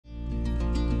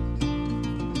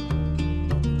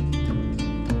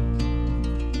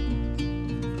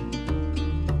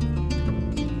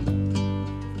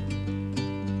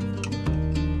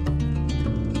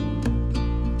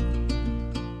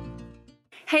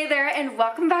Hey there, and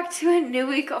welcome back to a new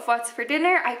week of What's for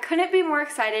Dinner. I couldn't be more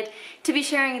excited to be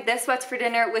sharing this What's for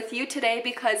Dinner with you today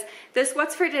because this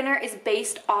What's for Dinner is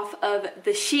based off of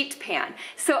the sheet pan.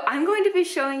 So I'm going to be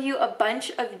showing you a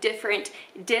bunch of different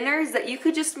dinners that you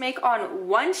could just make on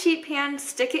one sheet pan,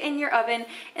 stick it in your oven,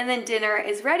 and then dinner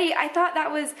is ready. I thought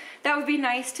that would be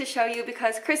nice to show you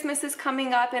because Christmas is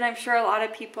coming up and I'm sure a lot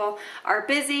of people are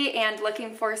busy and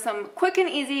looking for some quick and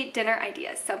easy dinner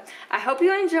ideas. So I hope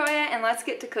you enjoy it, and let's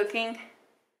get to cooking.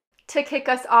 To kick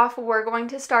us off, we're going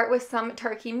to start with some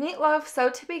turkey meatloaf. So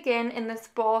to begin, in this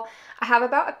bowl, I have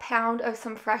about a pound of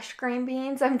some fresh green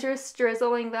beans. I'm just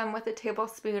drizzling them with a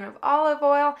tablespoon of olive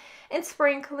oil and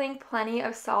sprinkling plenty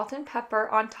of salt and pepper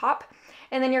on top.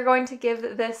 And then you're going to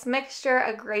give this mixture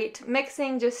a great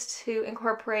mixing just to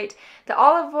incorporate the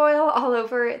olive oil all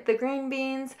over the green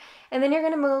beans. And then you're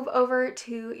going to move over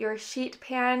to your sheet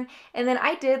pan. And then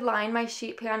I did line my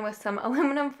sheet pan with some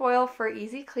aluminum foil for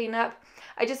easy cleanup.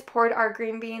 I just poured our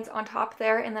green beans on top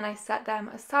there and then I set them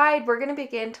aside. We're going to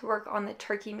begin to work on the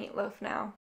turkey meatloaf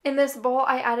now. In this bowl,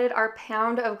 I added our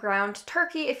pound of ground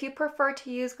turkey. If you prefer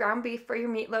to use ground beef for your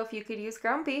meatloaf, you could use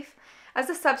ground beef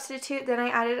as a substitute. Then I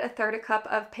added a third a cup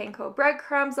of panko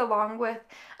breadcrumbs along with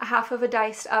a half of a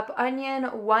diced up onion,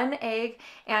 1 egg,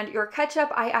 and your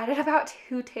ketchup. I added about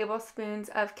 2 tablespoons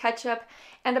of ketchup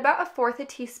and about 1/4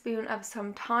 teaspoon of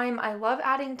some thyme. I love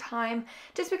adding thyme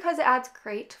just because it adds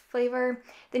great flavor.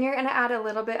 Then you're going to add a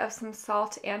little bit of some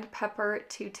salt and pepper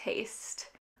to taste.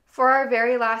 For our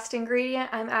very last ingredient,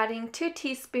 I'm adding 2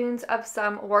 teaspoons of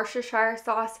some Worcestershire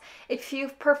sauce. If you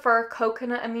prefer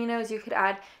coconut aminos, you could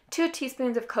add 2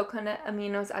 teaspoons of coconut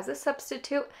aminos as a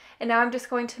substitute. And now I'm just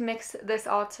going to mix this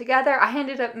all together. I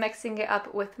ended up mixing it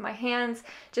up with my hands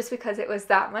just because it was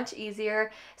that much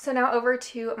easier. So now over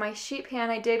to my sheet pan.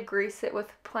 I did grease it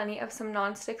with plenty of some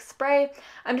nonstick spray.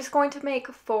 I'm just going to make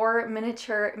 4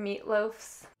 miniature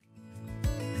meatloafs.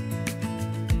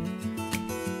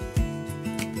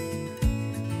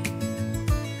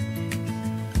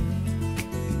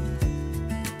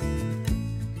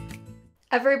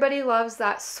 Everybody loves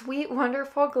that sweet,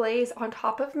 wonderful glaze on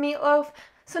top of meatloaf.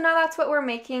 So now that's what we're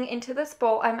making. Into this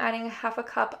bowl, I'm adding 1/2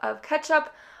 cup of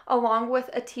ketchup along with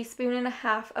 1.5 teaspoons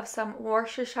of some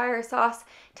Worcestershire sauce,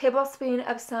 tablespoon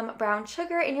of some brown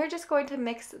sugar, and you're just going to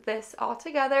mix this all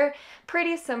together.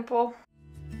 Pretty simple.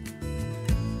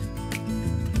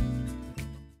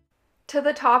 To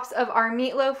the tops of our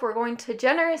meatloaf, we're going to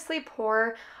generously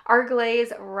pour our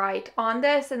glaze right on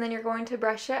this, and then you're going to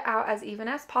brush it out as even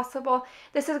as possible.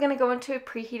 This is going to go into a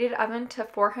preheated oven to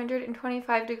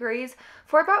 425 degrees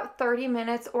for about 30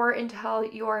 minutes or until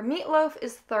your meatloaf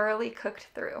is thoroughly cooked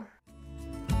through.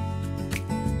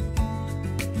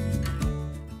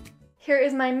 Here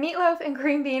is my meatloaf and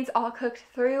green beans all cooked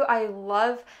through. I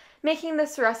love making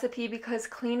this recipe because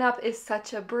cleanup is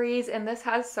such a breeze and this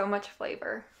has so much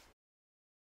flavor.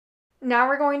 Now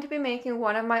we're going to be making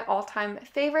one of my all-time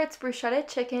favorites, bruschetta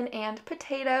chicken and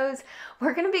potatoes.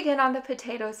 We're going to begin on the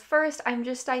potatoes first. I'm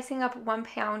just dicing up 1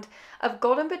 pound of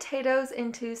golden potatoes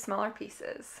into smaller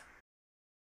pieces.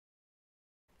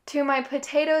 To my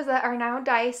potatoes that are now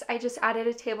diced, I just added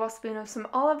a tablespoon of some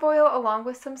olive oil along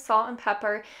with some salt and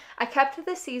pepper. I kept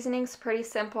the seasonings pretty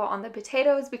simple on the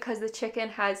potatoes because the chicken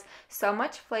has so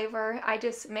much flavor. I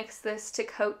just mixed this to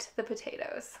coat the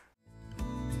potatoes.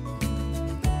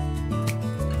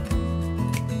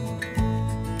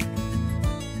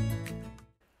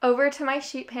 Over to my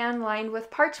sheet pan lined with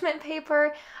parchment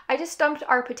paper. I just dumped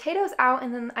our potatoes out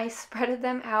and then I spreaded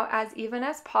them out as even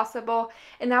as possible.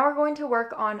 And now we're going to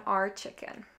work on our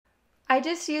chicken. I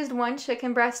just used 1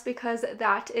 chicken breast because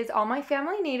that is all my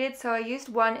family needed, so I used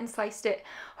 1 and sliced it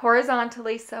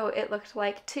horizontally so it looked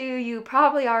like 2. You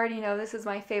probably already know this is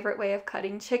my favorite way of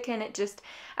cutting chicken. It just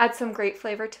adds some great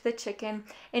flavor to the chicken.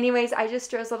 Anyways, I just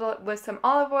drizzled it with some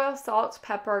olive oil, salt,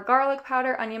 pepper, garlic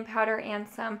powder, onion powder, and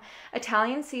some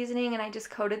Italian seasoning, and I just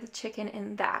coated the chicken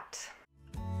in that.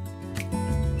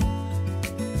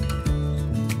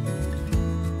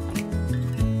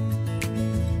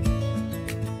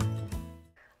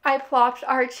 I plopped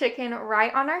our chicken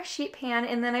right on our sheet pan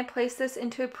and then I placed this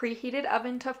into a preheated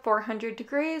oven to 400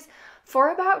 degrees for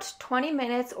about 20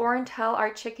 minutes or until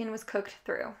our chicken was cooked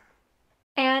through.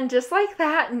 And just like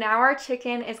that, now our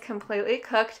chicken is completely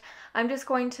cooked. I'm just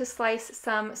going to slice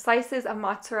some slices of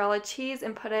mozzarella cheese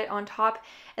and put it on top,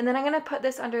 and then I'm going to put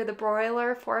this under the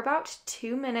broiler for about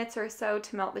 2 minutes or so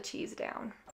to melt the cheese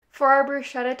down. For our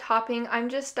bruschetta topping, I'm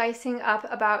just dicing up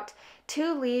about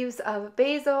 2 leaves of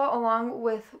basil along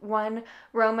with 1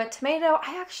 Roma tomato.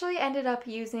 I actually ended up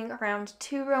using around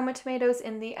 2 Roma tomatoes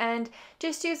in the end.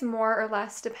 Just use more or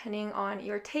less depending on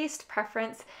your taste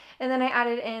preference. And then I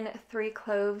added in 3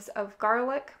 cloves of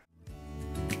garlic.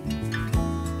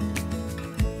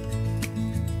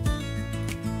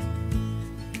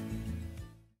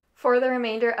 For the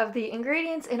remainder of the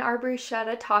ingredients in our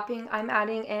bruschetta topping, I'm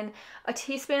adding in a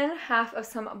teaspoon and a half of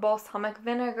some balsamic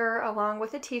vinegar along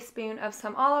with a teaspoon of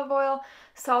some olive oil,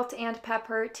 salt and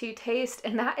pepper to taste,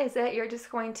 and that is it. You're just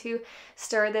going to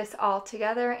stir this all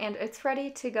together and it's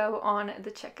ready to go on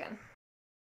the chicken.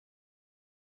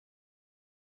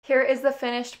 Here is the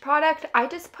finished product. I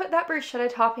just put that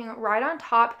bruschetta topping right on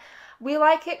top. We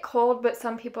like it cold, but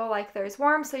some people like theirs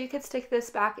warm, so you could stick this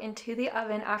back into the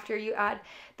oven after you add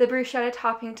the bruschetta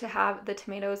topping to have the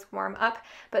tomatoes warm up.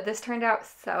 But this turned out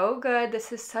so good.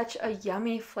 This is such a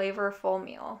yummy, flavorful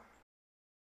meal.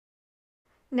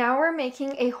 Now we're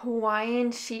making a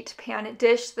Hawaiian sheet pan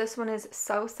dish. This one is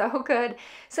so good.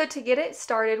 So to get it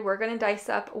started, we're going to dice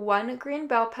up 1 green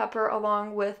bell pepper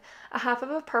along with a half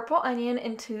of a purple onion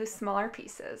into smaller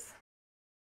pieces.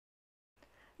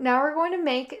 Now we're going to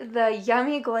make the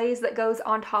yummy glaze that goes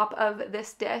on top of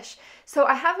this dish. So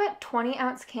I have a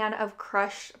 20-ounce can of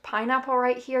crushed pineapple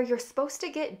right here. You're supposed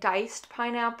to get diced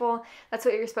pineapple. That's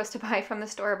what you're supposed to buy from the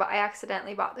store, but I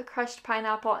accidentally bought the crushed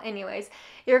pineapple. Anyways,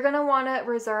 you're going to want to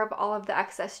reserve all of the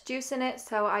excess juice in it,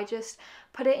 so I just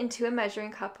put it into a measuring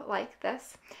cup like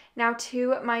this. Now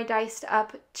to my diced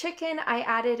up chicken, I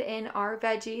added in our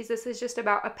veggies. This is just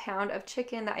about a pound of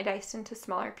chicken that I diced into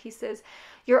smaller pieces.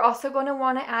 You're also going to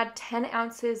want to add 10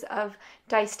 ounces of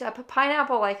diced up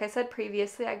pineapple. Like I said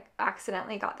previously, I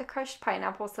accidentally got the crushed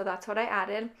pineapple, so that's what I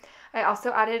added. I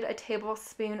also added a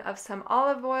tablespoon of some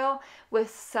olive oil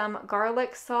with some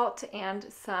garlic salt and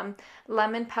some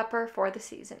lemon pepper for the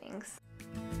seasonings.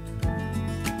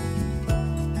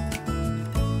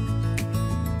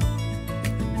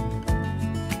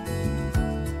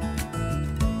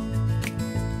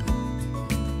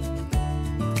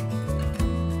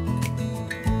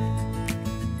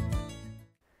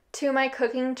 To my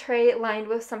cooking tray lined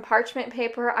with some parchment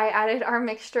paper, I added our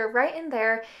mixture right in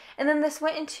there, and then this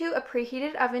went into a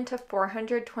preheated oven to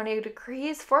 420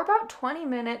 degrees for about 20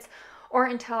 minutes or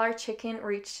until our chicken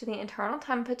reached the internal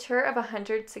temperature of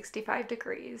 165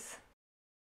 degrees.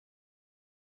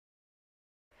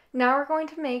 Now we're going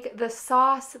to make the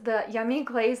sauce, the yummy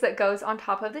glaze that goes on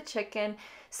top of the chicken.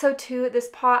 So to this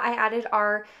pot, I added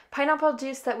our pineapple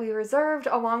juice that we reserved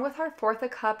along with our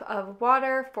 1/4 cup of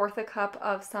water, 1/4 cup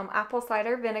of some apple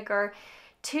cider vinegar,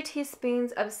 2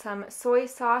 teaspoons of some soy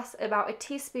sauce, about a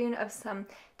teaspoon of some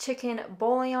chicken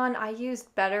bouillon. I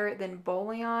used better than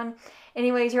bouillon.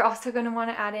 Anyways, you're also going to want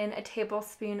to add in a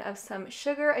tablespoon of some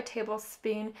sugar, a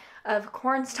tablespoon of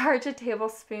cornstarch, a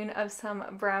tablespoon of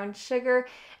some brown sugar,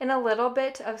 and a little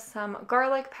bit of some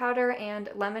garlic powder and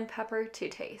lemon pepper to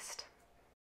taste.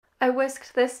 I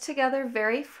whisked this together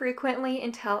very frequently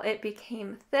until it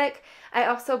became thick. I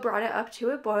also brought it up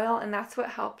to a boil, and that's what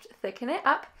helped thicken it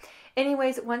up.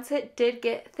 Anyways, once it did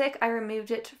get thick, I removed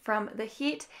it from the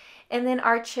heat. And then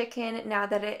our chicken, now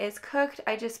that it is cooked,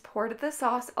 I just poured the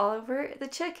sauce all over the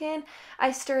chicken.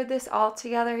 I stirred this all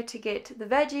together to get the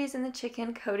veggies and the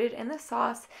chicken coated in the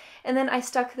sauce. And then I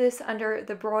stuck this under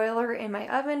the broiler in my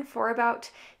oven for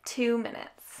about 2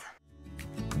 minutes.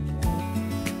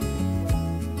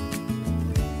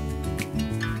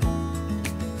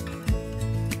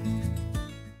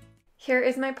 Here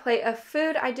is my plate of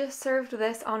food. I just served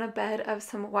this on a bed of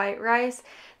some white rice.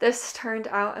 This turned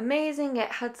out amazing. It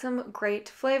had some great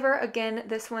flavor. Again,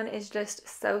 this one is just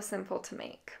so simple to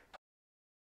make.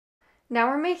 Now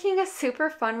we're making a super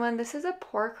fun one. This is a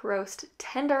pork roast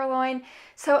tenderloin.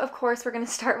 So of course we're going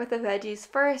to start with the veggies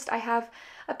first. I have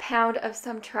a pound of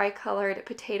some tri-colored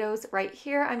potatoes right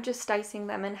here. I'm just dicing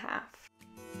them in half.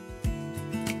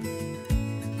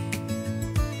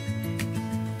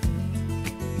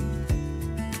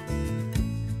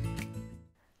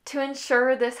 To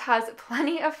ensure this has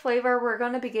plenty of flavor, we're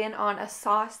going to begin on a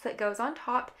sauce that goes on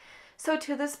top. So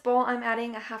to this bowl, I'm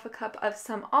adding a 1/2 cup of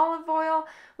some olive oil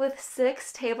with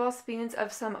 6 tablespoons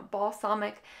of some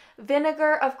balsamic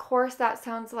vinegar. Of course, that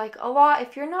sounds like a lot.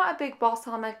 If you're not a big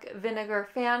balsamic vinegar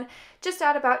fan, just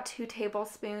add about 2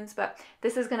 tablespoons, but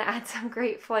this is going to add some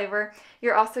great flavor.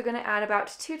 You're also going to add about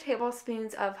 2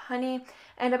 tablespoons of honey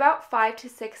and about 5 to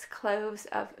 6 cloves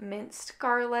of minced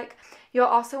garlic. You'll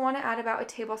also want to add about a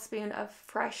tablespoon of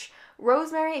fresh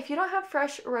rosemary. If you don't have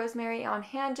fresh rosemary on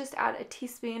hand, just add a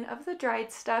teaspoon of the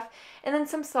dried stuff and then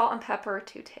some salt and pepper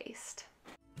to taste.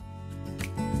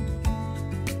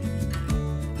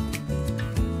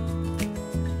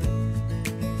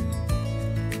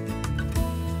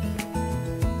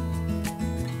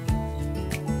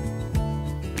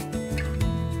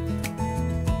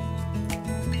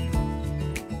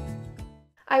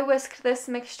 I whisked this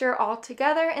mixture all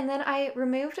together, and then I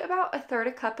removed about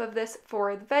 1/3 cup of this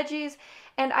for the veggies,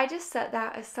 and I just set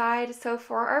that aside. So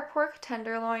for our pork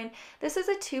tenderloin, this is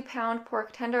a 2-pound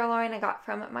pork tenderloin I got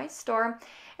from my store,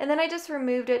 and then I just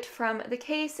removed it from the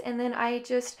case, and then I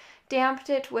just damped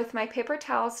it with my paper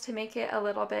towels to make it a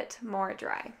little bit more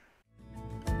dry.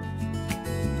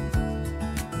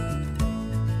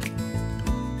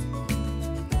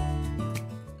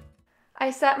 I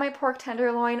set my pork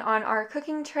tenderloin on our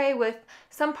cooking tray with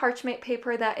some parchment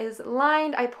paper that is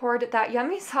lined. I poured that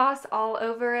yummy sauce all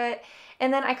over it,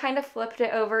 and then I kind of flipped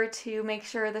it over to make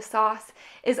sure the sauce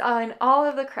is on all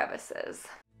of the crevices.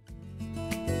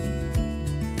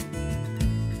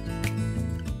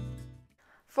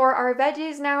 For our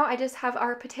veggies now, I just have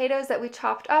our potatoes that we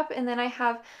chopped up, and then I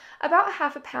have about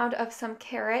 1/2 pound of some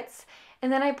carrots,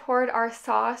 and then I poured our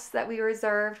sauce that we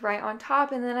reserved right on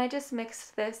top, and then I just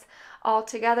mixed this all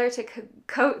together to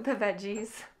coat the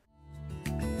veggies.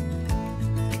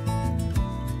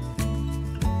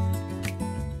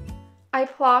 I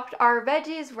plopped our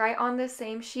veggies right on the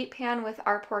same sheet pan with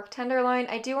our pork tenderloin.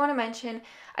 I do want to mention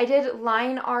I did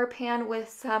line our pan with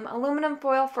some aluminum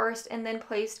foil first and then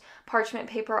placed parchment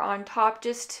paper on top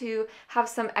just to have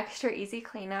some extra easy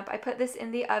cleanup. I put this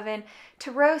in the oven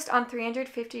to roast on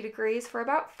 350 degrees for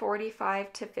about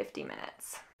 45 to 50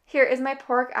 minutes. Here is my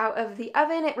pork out of the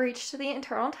oven. It reached the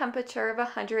internal temperature of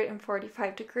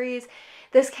 145 degrees.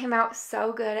 This came out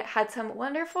so good. It had some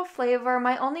wonderful flavor.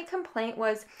 My only complaint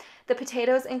was the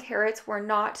potatoes and carrots were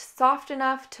not soft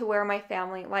enough to where my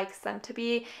family likes them to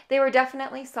be. They were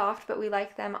definitely soft, but we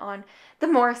like them on the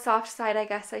more soft side, I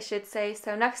guess I should say.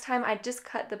 So next time I just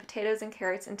cut the potatoes and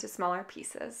carrots into smaller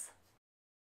pieces.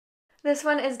 This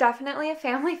one is definitely a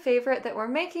family favorite that we're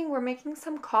making. We're making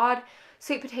some cod,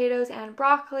 sweet potatoes, and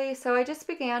broccoli. So I just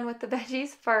began with the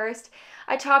veggies first.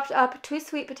 I chopped up 2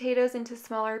 sweet potatoes into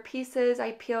smaller pieces.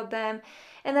 I peeled them,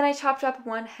 and then I chopped up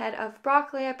 1 head of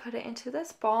broccoli. I put it into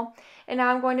this bowl, and now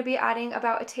I'm going to be adding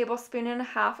about 1.5 tablespoons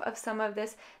of some of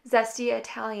this zesty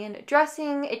Italian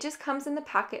dressing. It just comes in the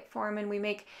packet form, and we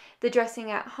make the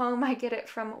dressing at home. I get it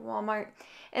from Walmart.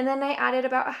 And then I added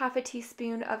about 1/2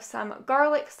 teaspoon of some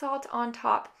garlic salt on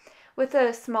top with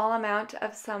a small amount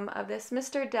of some of this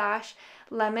Mr. Dash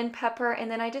lemon pepper,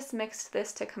 and then I just mixed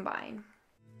this to combine.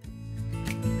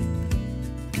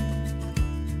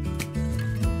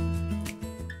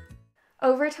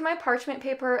 Over to my parchment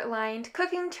paper lined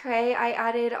cooking tray, I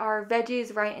added our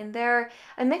veggies right in there.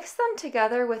 I mixed them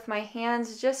together with my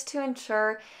hands just to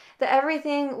ensure that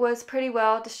everything was pretty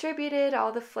well distributed.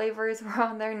 All the flavors were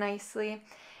on there nicely.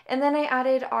 And then I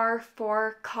added our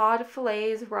 4 cod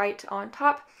fillets right on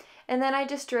top. And then I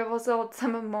just drizzled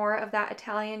some more of that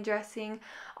Italian dressing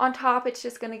on top. It's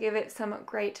just going to give it some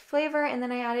great flavor. And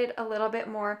then I added a little bit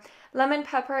more lemon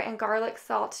pepper and garlic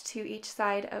salt to each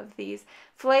side of these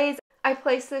fillets. I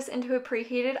placed this into a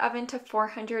preheated oven to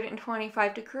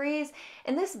 425 degrees,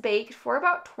 and this baked for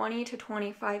about 20 to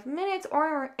 25 minutes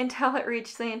or until it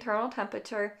reached the internal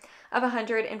temperature of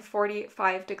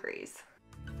 145 degrees.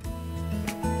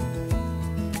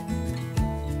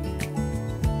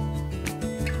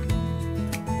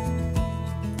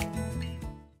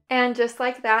 And just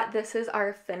like that, this is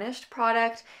our finished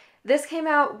product. This came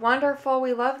out wonderful.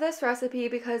 We love this recipe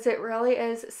because it really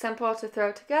is simple to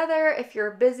throw together if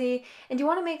you're busy and you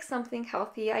want to make something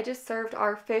healthy. I just served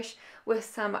our fish with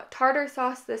some tartar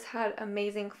sauce. This had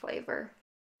amazing flavor.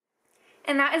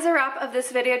 And that is a wrap of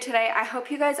this video today. I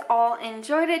hope you guys all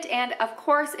enjoyed it, and of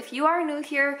course, if you are new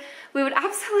here, we would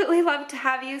absolutely love to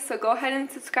have you, so go ahead and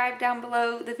subscribe down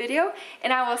below the video,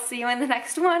 and I will see you in the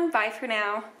next one. Bye for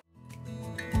now.